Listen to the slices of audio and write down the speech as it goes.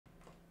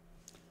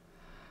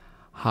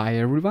Hi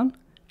everyone,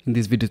 in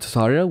this video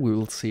tutorial we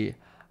will see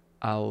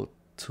how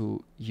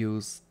to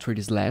use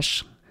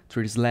 3DSlash.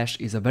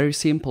 3DSlash is a very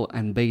simple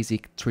and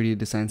basic 3D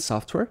design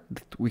software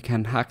that we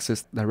can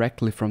access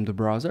directly from the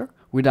browser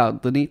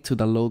without the need to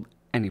download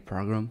any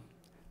program.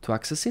 To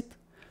access it,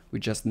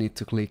 we just need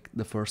to click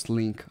the first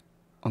link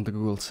on the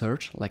Google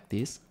search like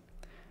this,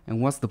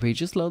 and once the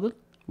page is loaded,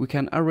 we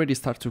can already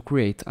start to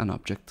create an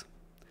object.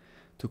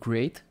 To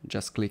create,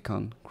 just click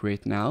on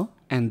Create Now,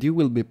 and you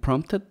will be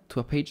prompted to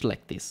a page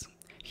like this.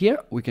 Here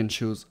we can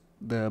choose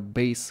the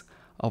base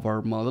of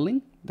our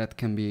modeling. That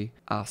can be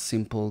a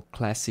simple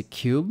classic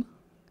cube,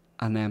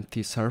 an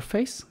empty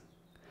surface,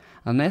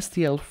 an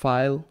STL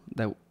file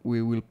that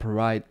we will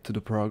provide to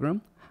the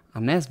program,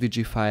 an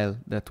SVG file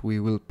that we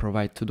will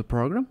provide to the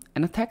program,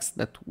 and a text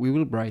that we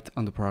will write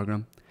on the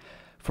program.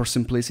 For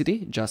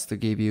simplicity, just to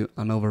give you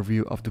an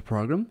overview of the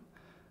program,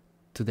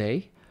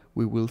 today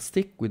we will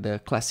stick with the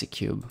classic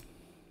cube.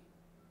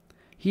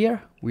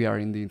 Here we are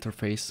in the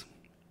interface.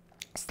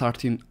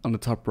 Starting on the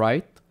top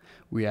right,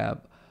 we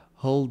have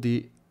all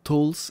the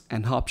tools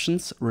and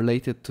options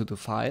related to the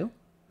file.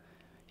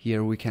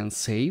 Here we can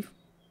save,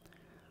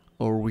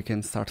 or we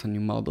can start a new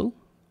model,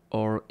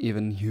 or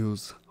even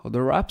use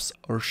other apps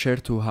or share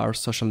to our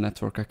social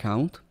network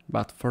account.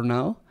 But for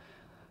now,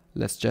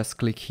 let's just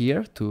click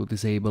here to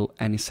disable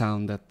any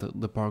sound that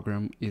the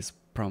program is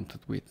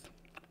prompted with.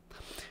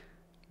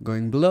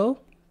 Going below,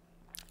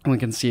 we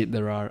can see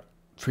there are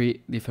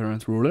three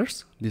different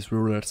rulers. These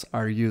rulers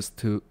are used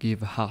to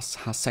give us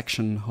a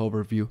section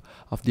overview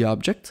of the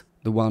object.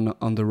 The one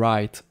on the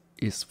right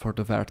is for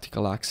the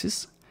vertical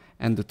axis,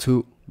 and the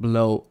two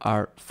below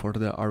are for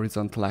the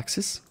horizontal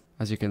axis.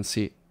 As you can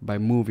see, by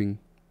moving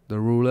the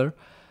ruler,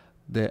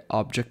 the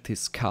object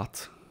is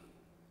cut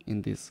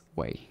in this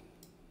way.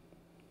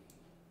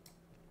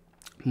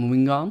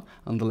 Moving on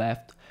the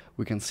left,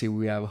 we can see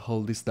we have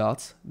all these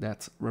dots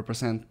that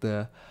represent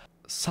the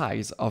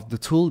size of the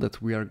tool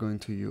that we are going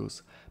to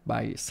use.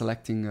 By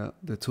selecting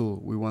the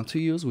tool we want to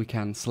use, we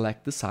can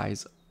select the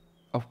size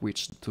of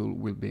which the tool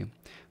will be,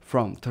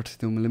 from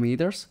 32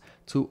 mm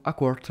to a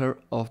quarter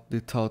of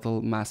the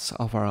total mass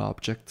of our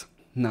object.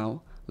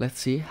 Now let's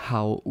see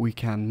how we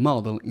can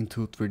model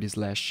into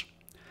 3DSlash.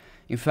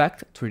 In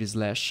fact,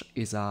 3DSlash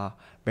is a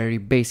very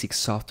basic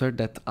software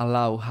that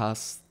allows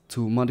us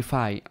to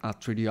modify a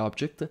 3D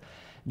object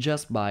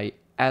just by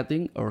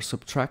adding or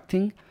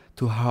subtracting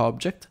to our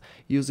object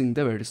using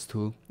the various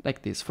tools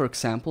like this. For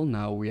example,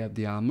 now we have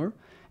the hammer,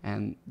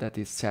 and that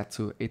is set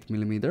to 8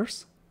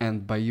 mm,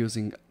 and by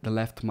using the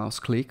left mouse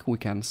click we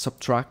can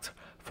subtract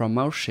from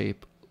our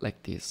shape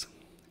like this.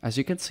 As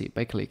you can see,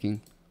 by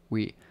clicking,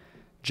 we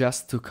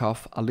just took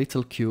off a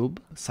little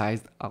cube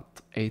sized at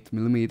 8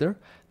 mm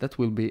that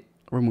will be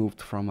removed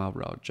from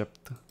our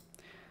object.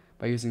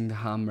 By using the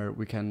hammer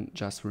we can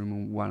just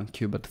remove one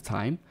cube at a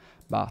time,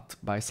 but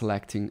by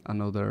selecting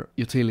another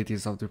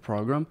utilities of the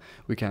program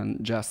we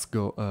can just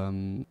go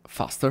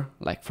faster.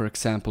 Like for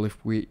example, if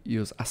we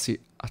use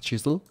a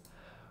chisel,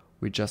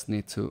 we just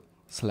need to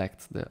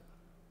select the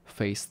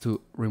face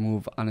to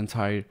remove an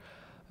entire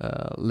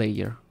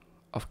layer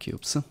of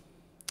cubes.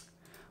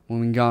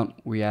 Moving on,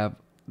 we have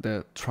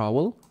the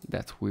trowel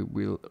that we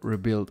will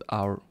rebuild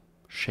our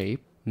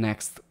shape.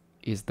 Next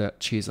is the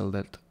chisel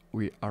that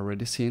we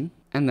already seen,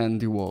 and then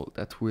the wall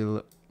that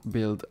will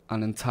build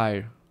an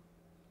entire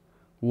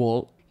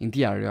wall in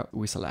the area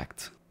we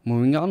select.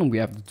 Moving on, we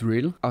have the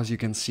drill. As you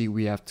can see,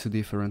 we have two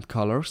different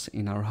colors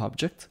in our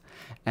object,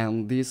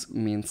 and this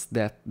means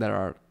that they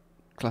are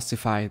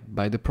classified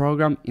by the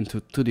program into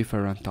two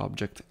different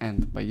objects,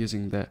 and by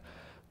using the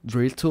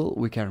drill tool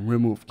we can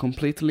remove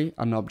completely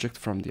an object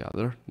from the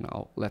other.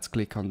 Now let's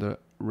click on the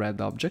red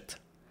object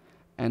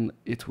and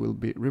it will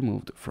be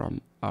removed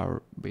from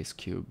our base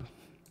cube.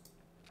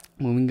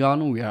 Moving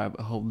on, we have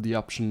the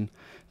option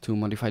to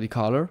modify the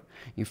color.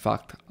 In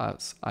fact,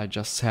 as I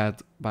just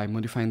said, by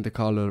modifying the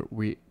color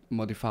we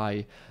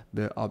modify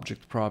the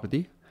object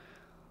property.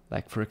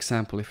 Like for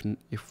example,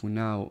 if we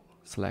now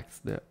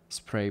select the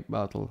spray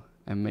bottle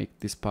and make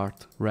this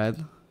part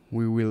red,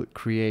 we will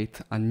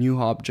create a new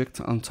object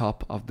on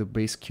top of the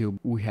base cube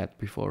we had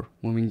before.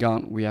 Moving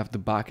on, we have the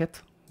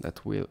bucket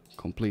that will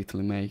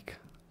completely make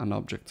an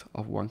object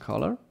of one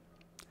color.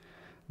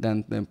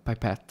 Then the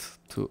pipette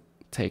to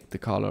take the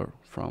color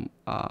from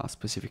a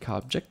specific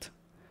object.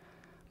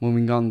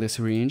 Moving on, the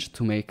syringe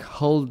to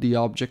make all the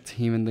object,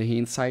 even the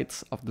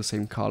insides, of the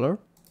same color.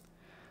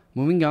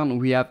 Moving on,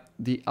 we have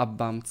the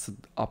advanced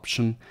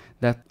option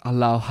that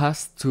allow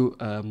us to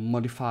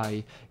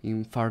modify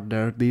in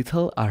further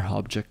detail our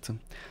object.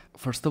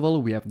 First of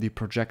all, we have the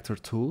projector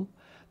tool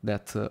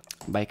that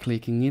by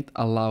clicking it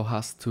allow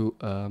us to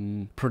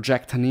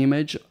project an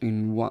image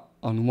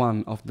on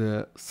one of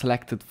the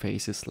selected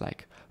faces.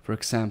 Like for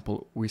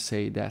example, we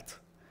say that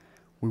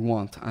we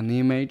want an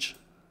image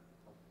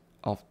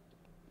of,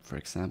 for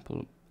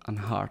example, an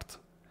heart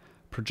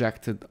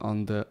projected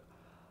on the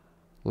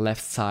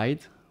left side.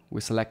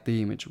 We select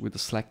the image, we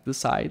select the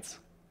sides,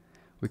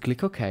 we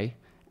click OK,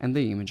 and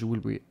the image will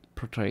be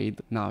portrayed.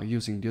 Now,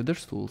 using the other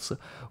tools,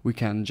 we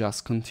can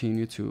just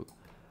continue to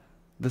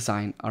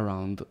design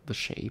around the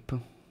shape,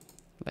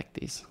 like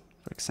this,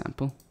 for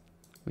example.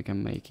 We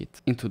can make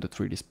it into the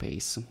 3D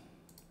space.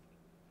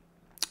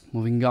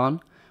 Moving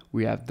on,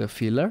 we have the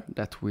filler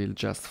that will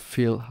just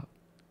fill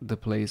the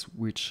place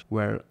which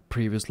were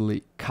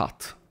previously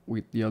cut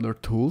with the other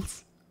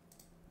tools.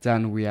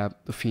 Then we have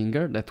the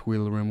finger that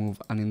will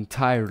remove an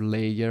entire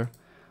layer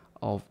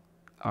of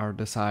our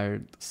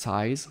desired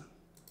size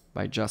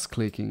by just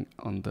clicking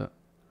on the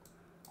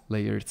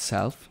layer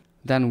itself.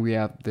 Then we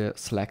have the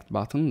select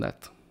button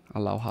that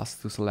allows us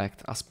to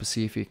select a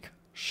specific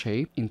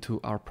shape into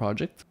our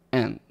project.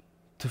 And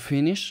to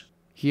finish,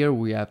 here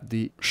we have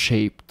the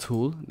shape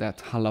tool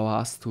that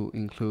allows us to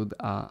include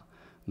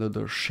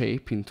another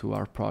shape into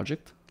our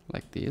project,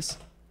 like this.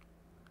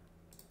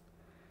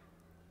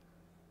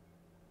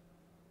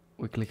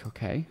 We click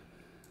OK.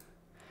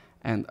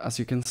 And as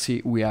you can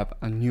see, we have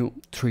a new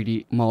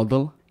 3D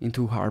model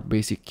into our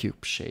basic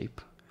cube shape.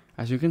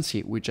 As you can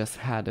see, we just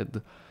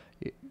added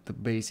the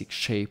basic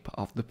shape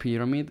of the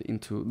pyramid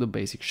into the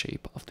basic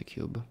shape of the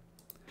cube.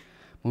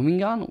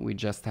 Moving on, we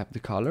just have the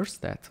colors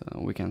that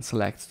we can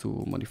select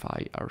to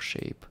modify our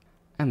shape.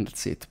 And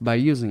that's it. By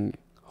using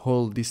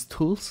all these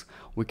tools,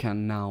 we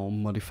can now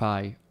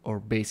modify or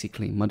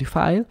basically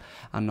modify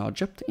an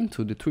object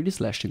into the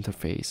 3DSlash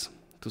interface.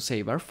 To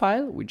save our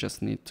file, we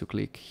just need to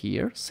click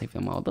here, Save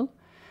the Model,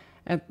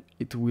 and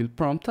it will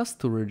prompt us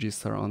to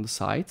register on the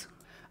site.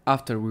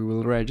 After we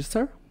will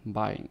register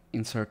by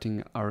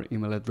inserting our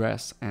email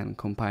address and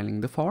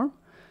compiling the form,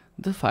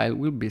 the file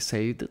will be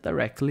saved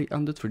directly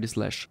on the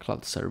 3DSlash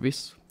cloud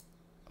service.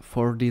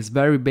 For this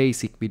very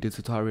basic video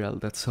tutorial,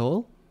 that's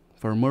all.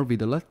 For more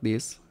videos like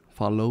this,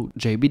 follow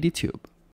JBDTube.